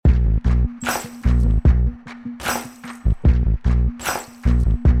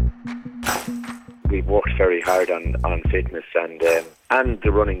very hard on fitness and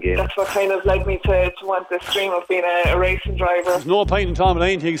the running game. That's what kind of led me to want this dream of being a racing driver. There's no point in Tom and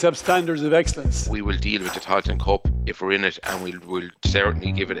anything except standards of excellence. We will deal with the Tailteann Cup if we're in it, and we'll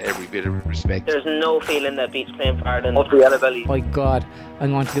certainly give it every bit of respect. There's no feeling that beats playing for Ireland up the Yellow Belly. My God, I'm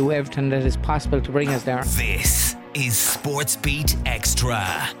going to do everything that is possible to bring us there. This is SportsBeat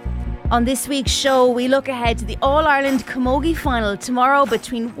Xtra. On this week's show, we look ahead to the All Ireland Camogie Final tomorrow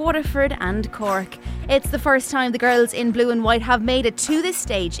between Waterford and Cork. It's the first time the girls in blue and white have made it to this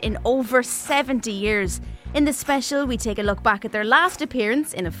stage in over 70 years. In the special, we take a look back at their last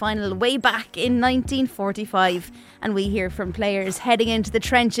appearance in a final way back in 1945. And we hear from players heading into the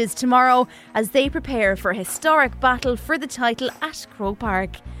trenches tomorrow as they prepare for a historic battle for the title at Croke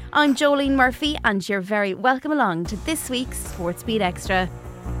Park. I'm Jolene Murphy, and you're very welcome along to this week's SportsBeat Xtra.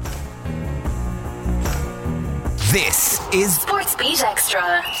 This is SportsBeat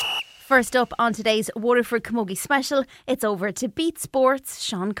Xtra. First up on today's Waterford Camogie special, it's over to Beat Sports'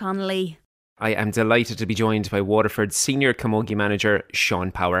 Sean Connolly. I am delighted to be joined by Waterford's Senior Camogie Manager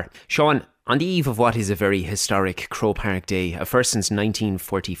Sean Power. Sean, on the eve of what is a very historic Croke Park day, a first since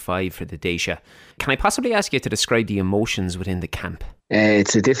 1945 for the Daisha, can I possibly ask you to describe the emotions within the camp?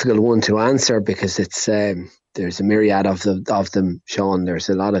 It's a difficult one to answer because it's there's a myriad of them, Sean. There's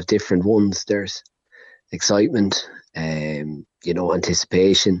a lot of different ones. There's excitement,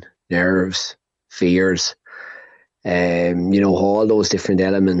 anticipation, nerves, fears, all those different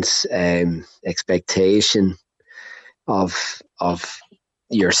elements, expectation of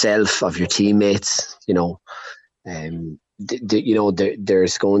yourself, of your teammates.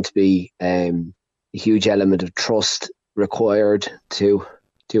 There's going to be a huge element of trust required to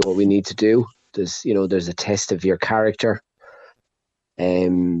do what we need to do. There's a test of your character.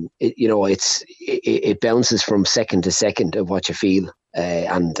 It bounces from second to second of what you feel,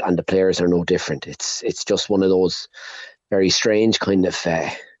 and the players are no different. It's just one of those very strange kind of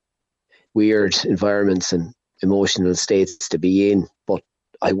weird environments and emotional states to be in, but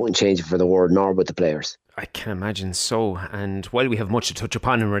I wouldn't change it for the world, nor with the players. I can imagine so. And while we have much to touch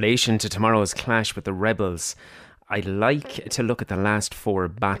upon in relation to tomorrow's clash with the Rebels, I'd like to look at the last four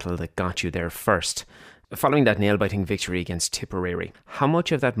battle that got you there first. Following that nail-biting victory against Tipperary, how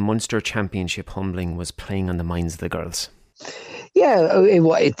much of that Munster Championship humbling was playing on the minds of the girls? Yeah,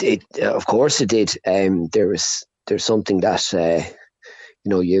 it of course it did. There's something that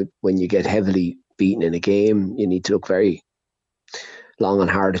when you get heavily beaten in a game, you need to look very long and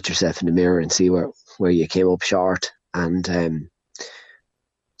hard at yourself in the mirror and see where you came up short. And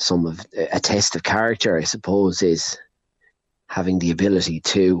a test of character, I suppose, is having the ability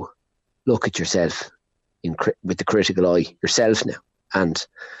to look at yourself with the critical eye yourself now and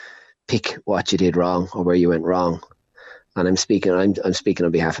pick what you did wrong or where you went wrong. And I'm speaking on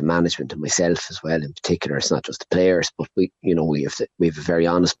behalf of management and myself as well in particular. It's not just the players, but we have a very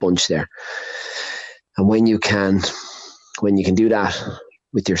honest bunch there. And when you can do that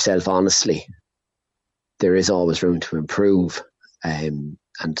with yourself honestly, there is always room to improve. And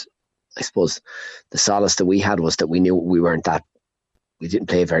I suppose the solace that we had was that we knew we didn't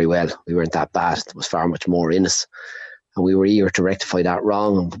play very well. We weren't that bad. There was far much more in us. And we were eager to rectify that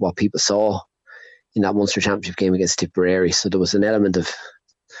wrong and what people saw in that Munster Championship game against Tipperary. So there was an element of,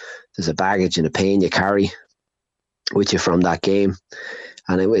 there's a baggage and a pain you carry with you from that game.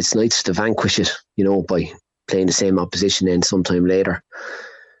 And it's nice to vanquish it, by playing the same opposition then sometime later.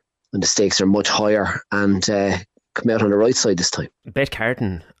 And the stakes are much higher and come out on the right side this time. Bet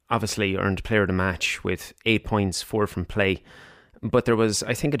Carton obviously earned player of the match with 8 points, 4 from play. But there was,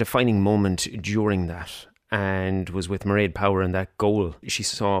 I think, a defining moment during that, and was with Mairead Power and that goal she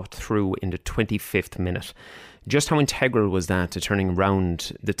saw through in the 25th minute. Just how integral was that to turning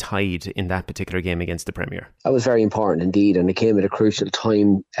around the tide in that particular game against the Premier? That was very important indeed, and it came at a crucial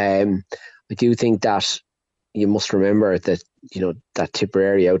time. I do think that you must remember that that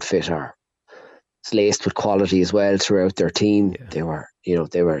Tipperary outfit it's laced with quality as well throughout their team. Yeah.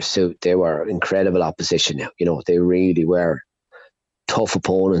 They were incredible opposition now. They really were tough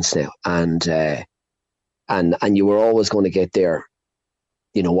opponents now, and you were always going to get there,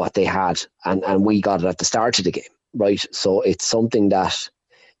 what they had, and we got it at the start of the game, right? So it's something that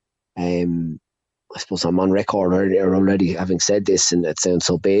I suppose I'm on record already having said this, and it sounds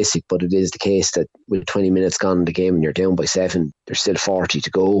so basic, but it is the case that with 20 minutes gone in the game and you're down by 7, there's still 40 to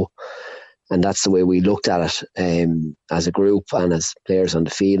go. And that's the way we looked at it as a group and as players on the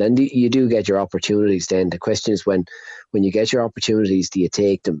field. And you do get your opportunities then. The question is when you get your opportunities, do you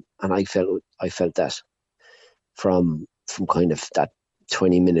take them? And I felt that from kind of that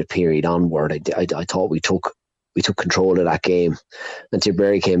 20-minute period onward, I thought we took took control of that game, and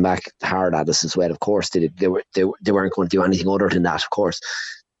Tipperary came back hard at us as well. Of course, they weren't going to do anything other than that. Of course,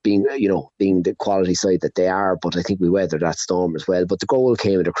 being the quality side that they are, but I think we weathered that storm as well. But the goal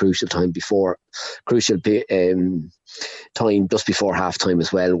came at a crucial time just before half time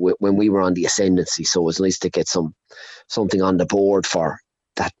as well, when we were on the ascendancy. So it was nice to get something on the board for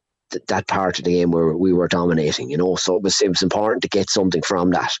that part of the game where we were dominating, So it was important to get something from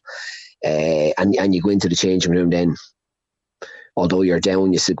that. And you go into the changing room then, although you're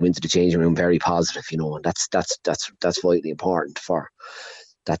down, you still go into the changing room very positive, and that's vitally important for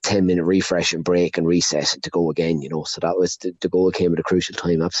that 10-minute refresh and break and reset to go again, So that was the goal came at a crucial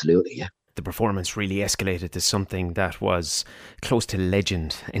time, absolutely, yeah. The performance really escalated to something that was close to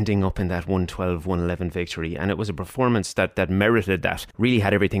legend, ending up in that 112-111 victory. And it was a performance that merited that, really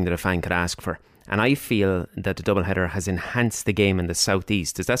had everything that a fan could ask for. And I feel that the doubleheader has enhanced the game in the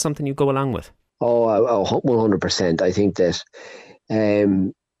southeast. Is that something you go along with? Oh, 100%. I think that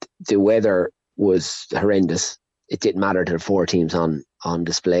the weather was horrendous. It didn't matter to the 4 teams on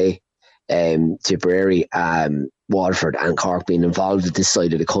display. Tipperary, Waterford and Cork being involved at this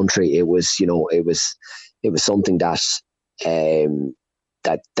side of the country, it was something that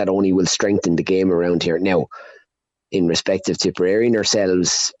only will strengthen the game around here. Now, in respect of Tipperary and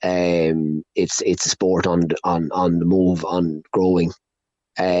ourselves, it's a sport on the move, on growing.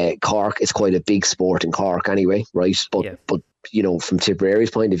 Cork is quite a big sport in Cork anyway, right? But from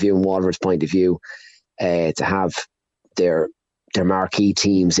Tipperary's point of view and Waterford's point of view, to have their marquee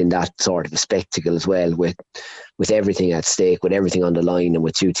teams in that sort of a spectacle as well, with everything at stake, with everything on the line, and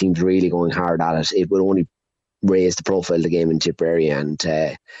with 2 teams really going hard at it would only raise the profile of the game in Tipperary and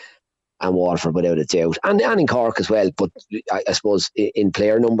Waterford without a doubt, and in Cork as well. But I suppose in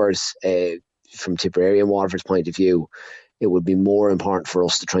player numbers, from Tipperary and Waterford's point of view, it would be more important for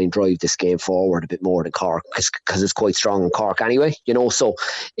us to try and drive this game forward a bit more than Cork, because it's quite strong in Cork anyway, So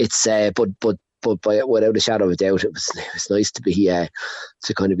it's but without a shadow of a doubt, it was nice to be to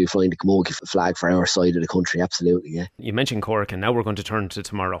kind of be flying the camogie flag for our side of the country. Absolutely, yeah. You mentioned Cork, and now we're going to turn to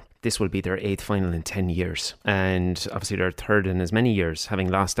tomorrow. This will be their 8th final in 10 years, and obviously their 3rd in as many years,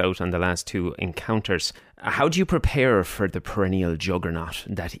 having lost out on the last 2 encounters. How do you prepare for the perennial juggernaut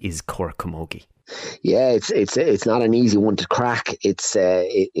that is Cork camogie? Yeah, it's not an easy one to crack. It's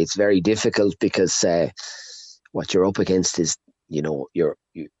very difficult because what you're up against is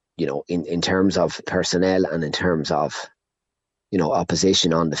in terms of personnel and in terms of,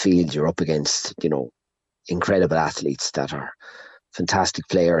 opposition on the field, you're up against, incredible athletes that are fantastic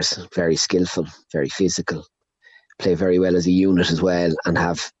players, very skillful, very physical, play very well as a unit as well, and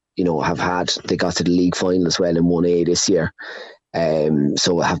they got to the league final as well in 1A this year.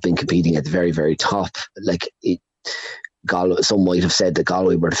 So have been competing at the very, very top. Galway, some might have said that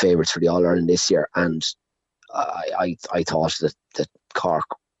Galway were the favourites for the All Ireland this year, and I thought that Cork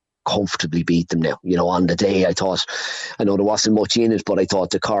comfortably beat them now. On the day, I know there wasn't much in it, but I thought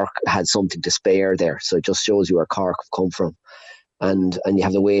the Cork had something to spare there. So it just shows you where Cork have come from. And you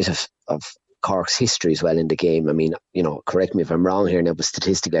have the weight of Cork's history as well in the game. I mean, correct me if I'm wrong here now, but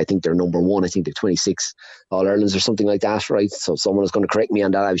statistically, I think they're number 1. I think they're 26 All Irelands or something like that, right? So someone is going to correct me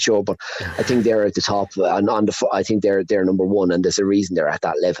on that, I'm sure. But I think they're at the top, and I think they're number 1, and there's a reason they're at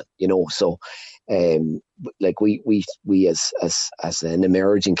that level. So. We as an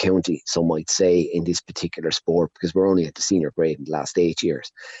emerging county, some might say, in this particular sport, because we're only at the senior grade in the last 8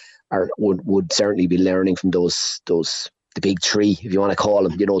 years, would certainly be learning from those the big 3, if you want to call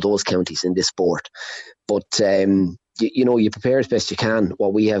them, those counties in this sport. But you prepare as best you can.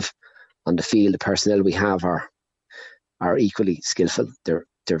 What we have on the field, the personnel we have are equally skillful. They're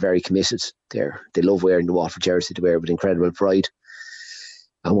very committed. They love wearing the Waterford jersey. They wear it with incredible pride.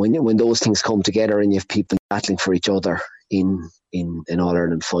 And when those things come together and you have people battling for each other in an All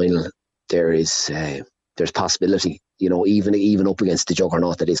Ireland final, there's possibility, even up against the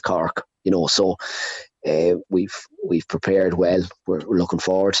juggernaut that is Cork, So we've prepared well. We're looking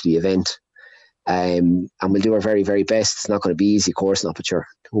forward to the event, and we'll do our very, very best. It's not going to be easy, of course not, but sure,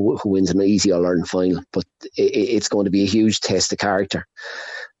 who wins an easy All Ireland final? But it's going to be a huge test of character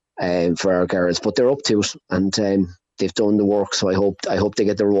for our girls. But they're up to it, and they've done the work, so I hope they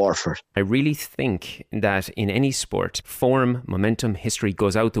get the reward for it. I really think that in any sport, form, momentum, history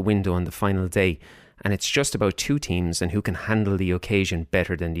goes out the window on the final day, and it's just about 2 teams and who can handle the occasion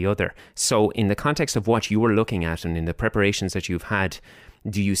better than the other. So in the context of what you were looking at and in the preparations that you've had,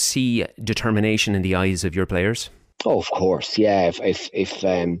 do you see determination in the eyes of your players? Oh, of course, yeah. If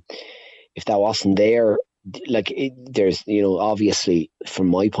that wasn't there, there's, obviously from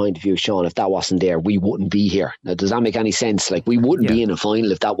my point of view, Sean, if that wasn't there, we wouldn't be here. Now, does that make any sense? Like, we wouldn't be in a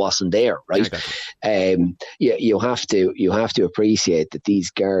final if that wasn't there, right? You have to appreciate that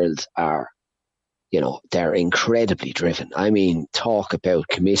these girls are, they're incredibly driven. I mean, talk about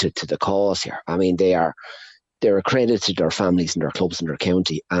committed to the cause here. I mean, they're accredited to their families and their clubs and their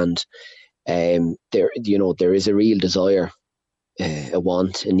county, and there is a real desire, a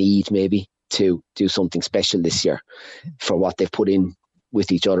want, a need maybe to do something special this year for what they've put in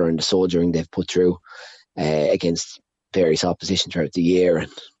with each other and the soldiering they've put through against various opposition throughout the year,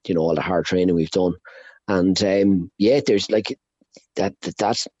 and all the hard training we've done. And there's like that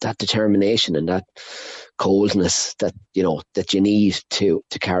determination and that coldness that that you need to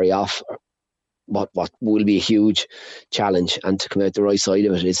carry off what will be a huge challenge, and to come out the right side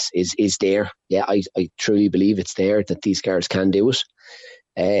of it is there. Yeah, I truly believe it's there, that these girls can do it.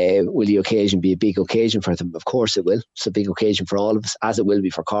 Will the occasion be a big occasion for them? Of course it will. It's a big occasion for all of us, as it will be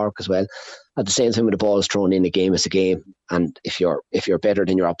for Cork as well. At the same time, when the ball is thrown in, a game is a game, and if you're better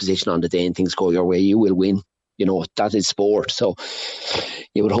than your opposition on the day and things go your way, you will win. That is sport. So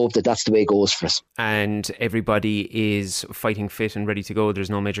you would hope that that's the way it goes for us. And everybody is fighting fit and ready to go. There's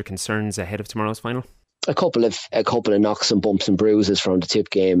no major concerns ahead of tomorrow's final? A couple of knocks and bumps and bruises from the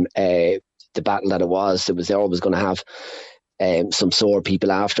tip game. The battle that it was always going to have some sore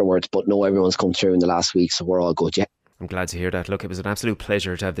people afterwards, but no, everyone's come through in the last week, so we're all good, yeah. I'm glad to hear that. Look, it was an absolute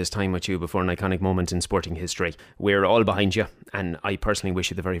pleasure to have this time with you before an iconic moment in sporting history. We're all behind you, and I personally wish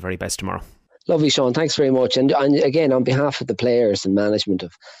you the very, very best tomorrow. Lovely, Sean. Thanks very much. And again, on behalf of the players and management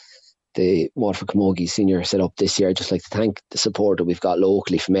of the Waterford Camogie senior set up this year, I'd just like to thank the support that we've got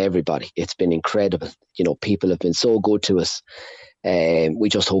locally from everybody. It's been incredible. People have been so good to us. We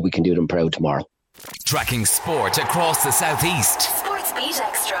just hope we can do them proud tomorrow. Tracking sport across the southeast. SportsBeat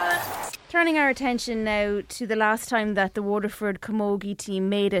Xtra. Turning our attention now to the last time that the Waterford Camogie team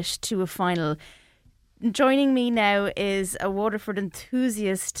made it to a final. Joining me now is a Waterford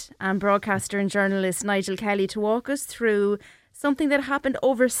enthusiast and broadcaster and journalist Nigel Kelly to walk us through something that happened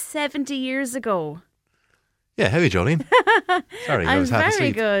over 70 years ago. Yeah, how are you, Jolene? Sorry, I was half asleep.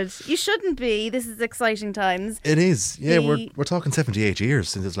 I'm very good. You shouldn't be. This is exciting times. It is. Yeah, we're talking 78 years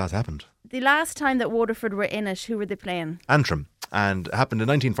since this last happened. The last time that Waterford were in it, who were they playing? Antrim. And it happened in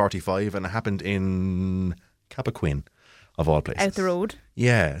 1945, and it happened in Cappoquin, of all places. Out the road.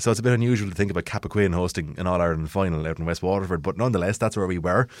 Yeah, so it's a bit unusual to think about Cappoquin hosting an All Ireland final out in West Waterford, but nonetheless, that's where we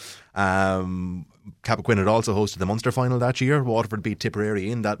were. Cappoquin had also hosted the Munster final that year. Waterford beat Tipperary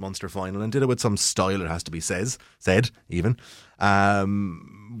in that Munster final and did it with some style, it has to be said even.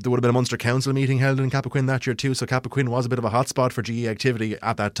 There would have been a Munster Council meeting held in Cappoquin that year too, so Cappoquin was a bit of a hotspot for GAA activity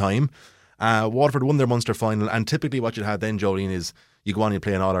at that time. Waterford won their Munster final, and typically what you'd have then, Jolene, is you go on and you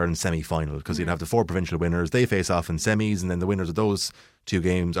play an All-Ireland semi-final, because you'd have the 4 provincial winners, they face off in semis, and then the winners of those 2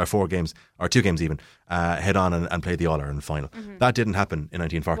 games, or 4 games, or 2 games even, head on and play the All-Ireland final. Mm-hmm. That didn't happen in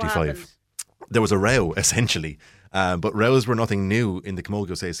 1945. There was a row, essentially, but rows were nothing new in the Camogie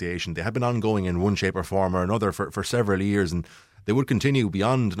Association. They had been ongoing in one shape or form or another for several years, and they would continue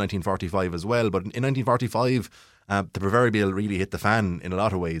beyond 1945 as well. But in 1945, the proverbial really hit the fan in a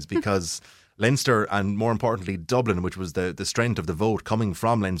lot of ways, because Leinster, and more importantly Dublin, which was the strength of the vote coming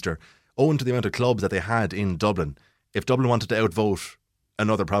from Leinster, owing to the amount of clubs that they had in Dublin, if Dublin wanted to outvote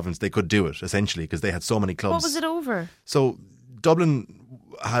another province, they could do it, essentially, because they had so many clubs. What was it over? So Dublin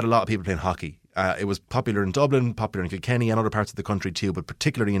had a lot of people playing hockey. It was popular in Dublin, popular in Kilkenny and other parts of the country too, but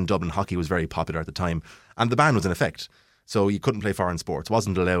particularly in Dublin, hockey was very popular at the time, and the ban was in effect. So you couldn't play foreign sports. It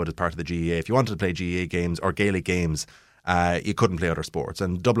wasn't allowed as part of the GAA. If you wanted to play GAA games or Gaelic games, you couldn't play other sports.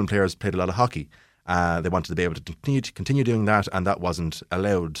 And Dublin players played a lot of hockey. They wanted to be able to continue doing that, and that wasn't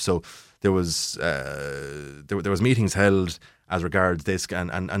allowed. So there was meetings held as regards this,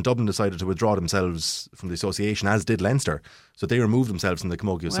 and Dublin decided to withdraw themselves from the association, as did Leinster. So they removed themselves from the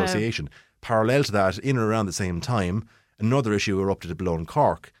Camogie Association. Parallel to that, in and around the same time, another issue erupted below in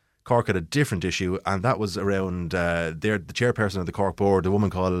Cork. Cork had a different issue, and that was around the chairperson of the Cork board, a woman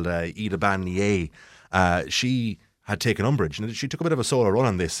called Ida Ban-Nier. She had taken umbrage, and she took a bit of a solo run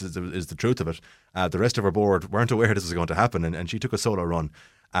on this, is the truth of it. The rest of her board weren't aware this was going to happen, and she took a solo run.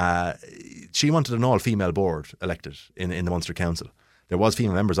 She wanted an all-female board elected in the Munster Council. There was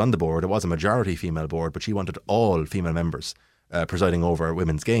female members on the board, it was a majority female board, but she wanted all female members presiding over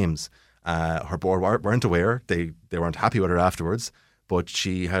women's games. Her board weren't aware, they weren't happy with her afterwards, but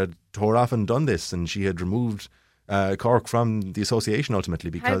she had tore off and done this, and she had removed Cork from the association ultimately,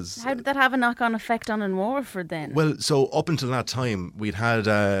 because... How did that have a knock-on effect on in Waterford then? Well, so up until that time, we'd had,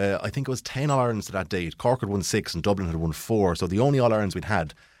 I think it was 10 All-Irelands to that date. Cork had won 6 and Dublin had won 4, so the only All-Irelands we'd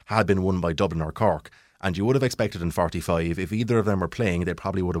had been won by Dublin or Cork. And you would have expected in 45, if either of them were playing, they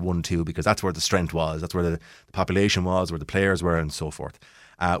probably would have won 2 because that's where the strength was, that's where the population was, where the players were, and so forth.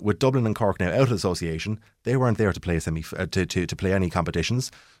 With Dublin and Cork now out of association, they weren't there to play to play any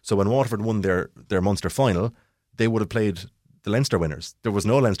competitions. So when Waterford won their Munster final, they would have played the Leinster winners. There was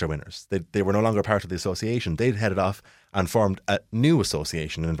no Leinster winners. They were no longer part of the association. They'd headed off and formed a new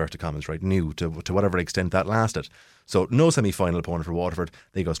association, in inverted commas, right? New to whatever extent that lasted. So no semi-final opponent for Waterford.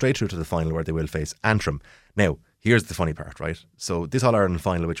 They go straight through to the final where they will face Antrim. Now, here's the funny part, right? So this All-Ireland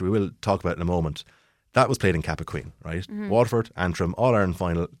final, which we will talk about in a moment, that was played in Cappoqueen, right? Mm-hmm. Waterford, Antrim, All-Ireland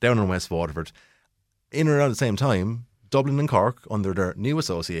final, down in West Waterford. In and around the same time, Dublin and Cork, under their new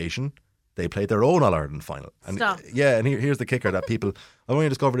association, they played their own All-Ireland final. And Stop. Yeah, and here's the kicker that people, I've only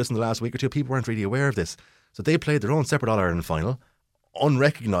discovered this in the last week or two, people weren't really aware of this. So they played their own separate All-Ireland final,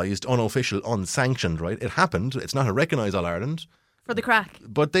 unrecognised, unofficial, unsanctioned, right? It happened. It's not a recognised All-Ireland. For the crack.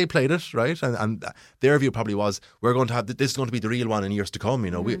 But they played it, right? And their view probably was, we're going to have, this is going to be the real one in years to come,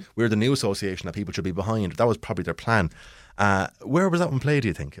 you know. Mm-hmm. We're the new association that people should be behind. That was probably their plan. Where was that one played, do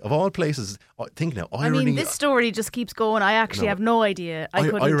you think? Of all places, think now, irony. I mean, this story just keeps going. I actually have no idea.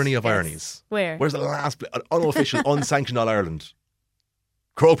 Irony of ironies. Where? Where's the last unofficial, unsanctioned All-Ireland?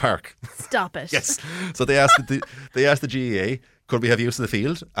 Croke Park. Stop it. Yes. So they asked the GAA, could we have use of the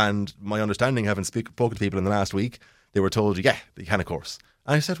field? And my understanding, having spoken to people in the last week, they were told, yeah, they can, of course.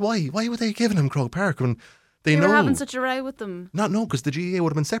 And I said, why? Why were they giving him Croke Park when they know? They were having such a row with them. No, because the GAA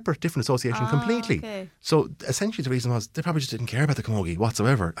would have been separate, different association completely. Okay. So essentially the reason was they probably just didn't care about the camogie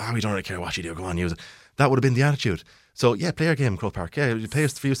whatsoever. We don't really care what you do, go on, use it. That would have been the attitude. So yeah, play our game, Croke Park. Yeah, you play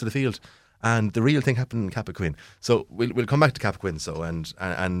us for use of the field. And the real thing happened in Cappoqueen. So we'll come back to Cappoqueen. So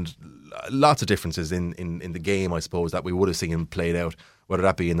and lots of differences in the game, I suppose, that we would have seen played out, whether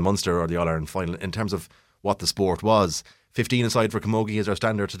that be in the Munster or the All-Ireland final, in terms of what the sport was. 15 aside for camogie is our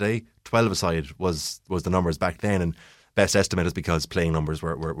standard today. 12 aside was the numbers back then, and best estimate is because playing numbers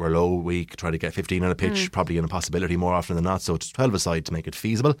were low. We try to get 15 on a pitch, probably an impossibility more often than not. So it's 12 aside to make it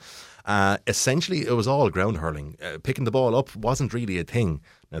feasible. Essentially, it was all ground hurling. Picking the ball up wasn't really a thing.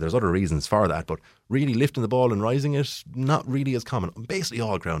 Now, there's other reasons for that, but really lifting the ball and rising it, not really as common. Basically,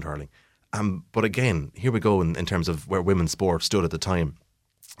 all ground hurling. But again, here we go in terms of where women's sport stood at the time.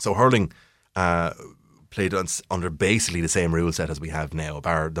 So hurling played under basically the same rule set as we have now,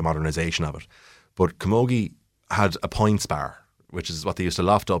 bar the modernisation of it. But camogie had a points bar, which is what they used to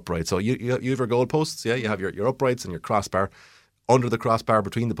loft up, right? So you have your goal posts, yeah, you have your uprights and your crossbar. Under the crossbar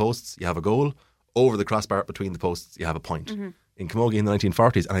between the posts, you have a goal. Over the crossbar between the posts, you have a point. Mm-hmm. In camogie in the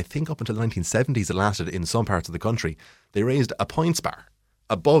 1940s, and I think up until the 1970s it lasted in some parts of the country, they raised a points bar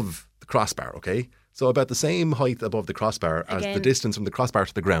above the crossbar, okay? So about the same height above the crossbar as the distance from the crossbar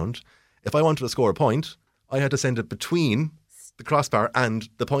to the ground. If I wanted to score a point, I had to send it between the crossbar and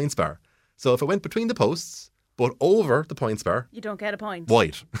the points bar. So if it went between the posts, but over the points bar, you don't get a point.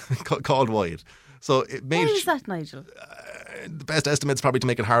 Wide. Called wide. So it made... Why is that, Nigel? The best estimate is probably to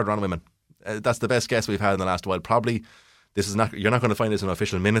make it harder on women. That's the best guess we've had in the last while. Probably, this is not... You're not going to find this in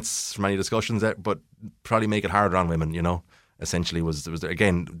official minutes from any discussions there, but probably make it harder on women, you know. Essentially was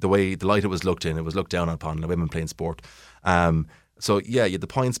again, the way, the light it was looked in, it was looked down upon the women playing sport. So yeah, you had the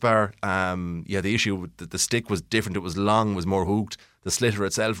points bar. The issue with the stick was different. It was long, was more hooked. The slitter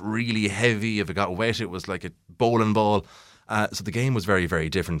itself really heavy. If it got wet, it was like a bowling ball. So the game was very, very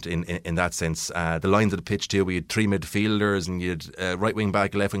different in that sense. The lines of the pitch too. We had 3 midfielders, and you had right wing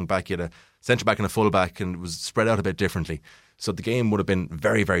back, left wing back. You had a centre back and a full back, and it was spread out a bit differently. So the game would have been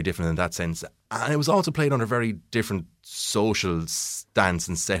very, very different in that sense. And it was also played under very different social stance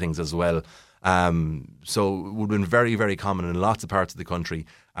and settings as well. So it would have been very, very common in lots of parts of the country.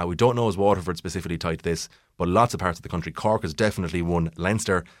 We don't know as Waterford specifically tied to this, but lots of parts of the country. Cork has definitely won.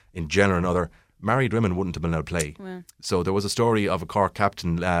 Leinster in general and other. Married women wouldn't have been allowed to play. Yeah. So there was a story of a Cork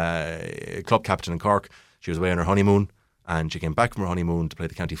captain, club captain in Cork. She was away on her honeymoon, and she came back from her honeymoon to play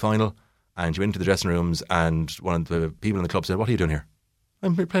the county final, and she went into the dressing rooms, and one of the people in the club said, "What are you doing here?"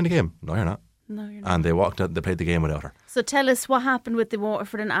 "I'm playing the game." "No, you're not." No, you're not. And they walked out, they played the game without her. So tell us what happened with the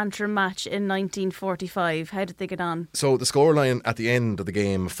Waterford and Antrim match in 1945. How did they get on? So the scoreline at the end of the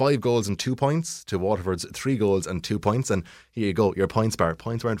game, 5 goals and 2 points to Waterford's 3 goals and 2 points. And here you go, your points bar.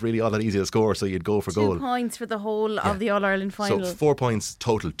 Points weren't really all that easy to score, so you'd go for goal. 2 points for the whole of the All-Ireland final. So 4 points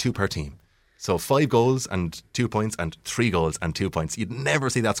total, 2 per team. So 5 goals and 2 points and 3 goals and 2 points. You'd never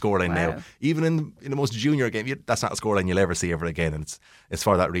see that scoreline now. Even in the most junior game, that's not a scoreline you'll ever see ever again. And it's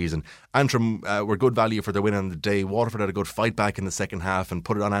for that reason. Antrim were good value for their win on the day. Waterford had a good fight back in the second half and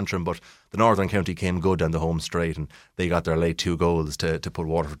put it on Antrim, but the Northern County came good down the home straight and they got their late 2 goals to put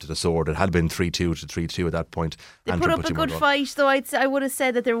Waterford to the sword. It had been 3-2 to 3-2 at that point. They Antrim put up a good fight, though. I would have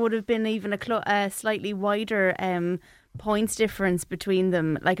said that there would have been even a slightly wider points difference between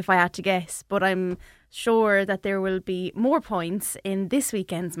them, like if I had to guess. But I'm sure that there will be more points in this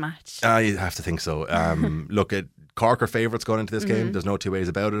weekend's match. I have to think so. Look, Cork are favourites going into this game. There's no two ways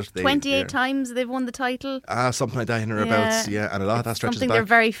about it. 28 times they've won the title. Something like that in or abouts. Yeah, and a lot of that stretches something back. They're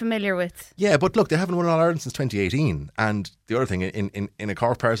very familiar with. Yeah, but look, they haven't won All Ireland since 2018. And the other thing, in a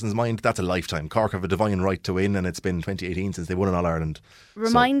Cork person's mind, that's a lifetime. Cork have a divine right to win, and it's been 2018 since they won an All Ireland.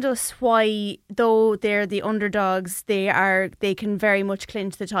 Remind us why, though they're the underdogs, they can very much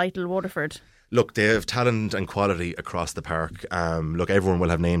clinch the title, Waterford. Look, they have talent and quality across the park. Look, everyone will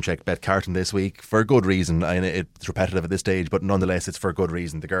have name-checked Beth Carton this week for good reason. I mean, it's repetitive at this stage, but nonetheless, it's for good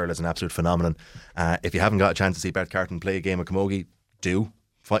reason. The girl is an absolute phenomenon. If you haven't got a chance to see Beth Carton play a game of camogie, do.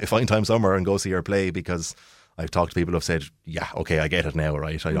 Find time somewhere and go see her play, because I've talked to people who have said, yeah, okay, I get it now,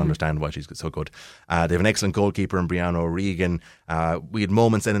 right? I understand why she's so good. They have an excellent goalkeeper in Brianna O'Regan. We had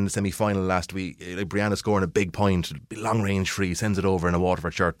moments then in the semi-final last week. Brianna scoring a big point, long range free, sends it over in a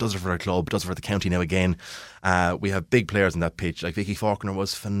Waterford shirt, does it for her club, does it for the county now again. We have big players in that pitch. Like Vicky Faulkner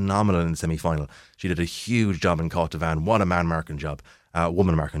was phenomenal in the semi-final. She did a huge job in Clodagh. What a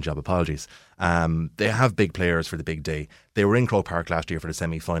woman marking job, apologies. They have big players for the big day. They were in Croke Park last year for the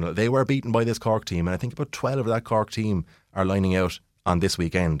semi-final. They were beaten by this Cork team, and I think about 12 of that Cork team are lining out on this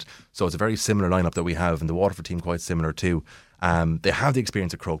weekend. So it's a very similar lineup that we have, and the Waterford team quite similar too. They have the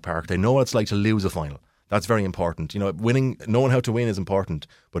experience at Croke Park. They know what it's like to lose a final. That's very important. You know, knowing how to win is important,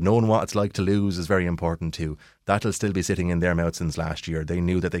 but knowing what it's like to lose is very important too. That'll still be sitting in their mouth since last year. They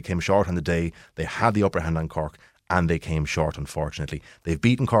knew that they came short on the day. They had the upper hand on Cork, and they came short, unfortunately. They've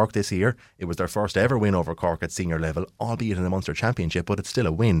beaten Cork this year. It was their first ever win over Cork at senior level, albeit in the Munster Championship, but it's still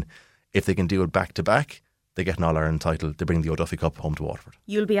a win. If they can do it back to back, they get an All Ireland title. They bring the O'Duffy Cup home to Waterford.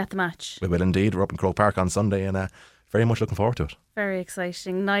 You'll be at the match. We will indeed. We're up in Croke Park on Sunday, and very much looking forward to it. Very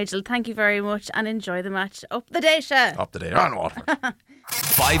exciting. Nigel, thank you very much, and enjoy the match. Up the day, Sha. Up the day on Waterford.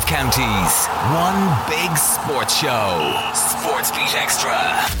 5 counties, one big sports show. SportsBeat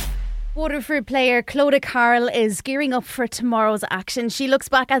Xtra. Waterford player Clodagh Carroll is gearing up for tomorrow's action. She looks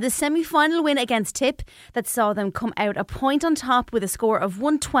back at the semi-final win against Tip that saw them come out a point on top with a score of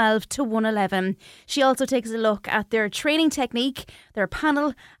 112 to 111. She also takes a look at their training technique, their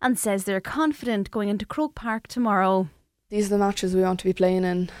panel, and says they're confident going into Croke Park tomorrow. These are the matches we want to be playing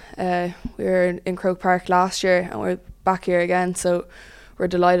in. We were in Croke Park last year and we're back here again, so we're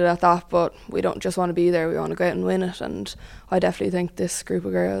delighted at that, but we don't just want to be there, we want to go out and win it, and I definitely think this group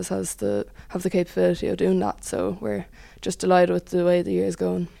of girls have the capability of doing that, so we're just delighted with the way the year is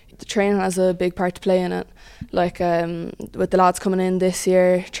going. The training has a big part to play in it. Like with the lads coming in this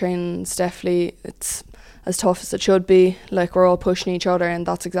year, training's definitely, it's as tough as it should be. Like, we're all pushing each other, and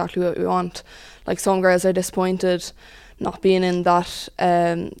that's exactly what we want. Like, some girls are disappointed not being in that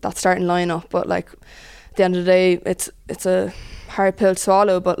starting lineup, but like at the end of the day, it's a hard pill to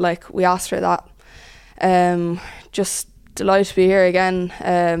swallow, but like, we asked for that. Just delighted to be here again.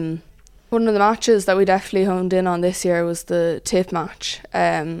 One of the matches that we definitely honed in on this year was the Tip match.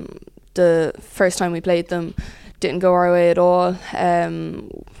 The first time we played them didn't go our way at all.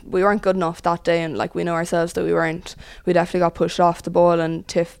 We weren't good enough that day, and like, we know ourselves that we weren't. We definitely got pushed off the ball, and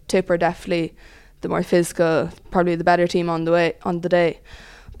Tip are definitely the more physical, probably the better team on the day.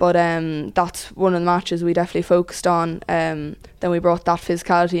 But that's one of the matches we definitely focused on. Then we brought that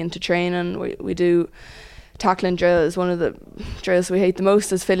physicality into training. We do tackling drill. Is one of the drills we hate the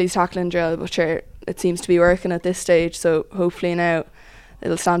most, is Philly's tackling drill, but sure, it seems to be working at this stage, so hopefully now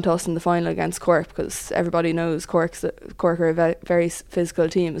it'll stand to us in the final against Cork, because everybody knows Cork are a very physical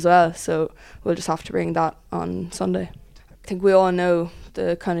team as well, so we'll just have to bring that on Sunday. I think we all know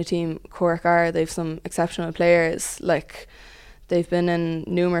the kind of team Cork are. They've some exceptional players. Like, they've been in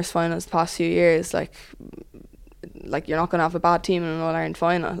numerous finals the past few years. Like you're not going to have a bad team in an All-Ireland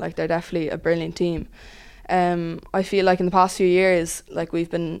final. Like, they're definitely a brilliant team. I feel like in the past few years, like,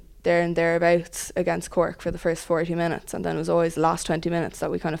 we've been there and thereabouts against Cork for the first 40 minutes, and then it was always the last 20 minutes that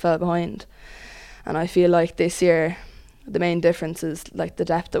we kind of fell behind. And I feel like this year the main difference is like the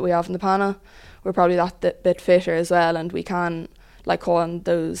depth that we have in the panel. We're probably that bit fitter as well, and we can like call on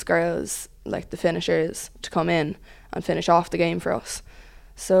those girls, like the finishers, to come in and finish off the game for us.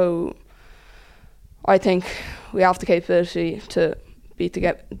 So I think we have the capability to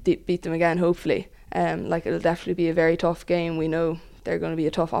beat them again, hopefully. It'll definitely be a very tough game. We know they're going to be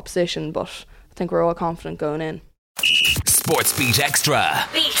a tough opposition, but I think we're all confident going in. SportsBeat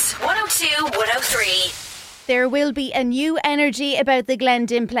Xtra. Beat 102 103. There will be a new energy about the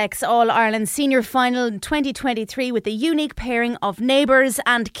Glendimplex All-Ireland Senior Final in 2023 with the unique pairing of neighbours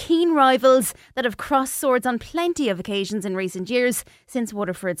and keen rivals that have crossed swords on plenty of occasions in recent years since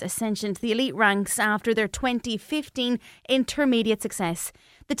Waterford's ascension to the elite ranks after their 2015 intermediate success.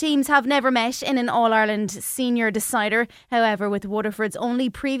 The teams have never met in an All-Ireland senior decider, however, with Waterford's only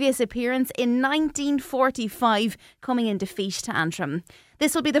previous appearance in 1945 coming in defeat to Antrim.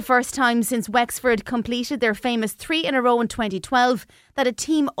 This will be the first time since Wexford completed their famous 3 in a row in 2012 that a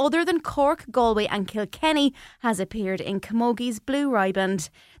team other than Cork, Galway and Kilkenny has appeared in Camogie's blue riband.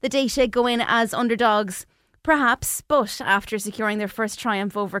 The Déise go in as underdogs. Perhaps, but after securing their first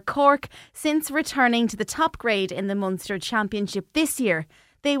triumph over Cork since returning to the top grade in the Munster Championship this year,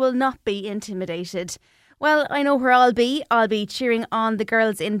 they will not be intimidated. Well, I know where I'll be. I'll be cheering on the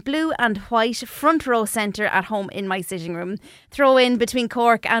girls in blue and white, front row centre at home in my sitting room. Throw in between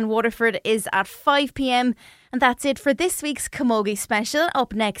Cork and Waterford is at 5 p.m. And that's it for this week's Camogie special.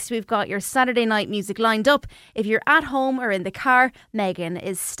 Up next, we've got your Saturday night music lined up. If you're at home or in the car, Megan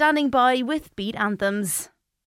is standing by with beat anthems.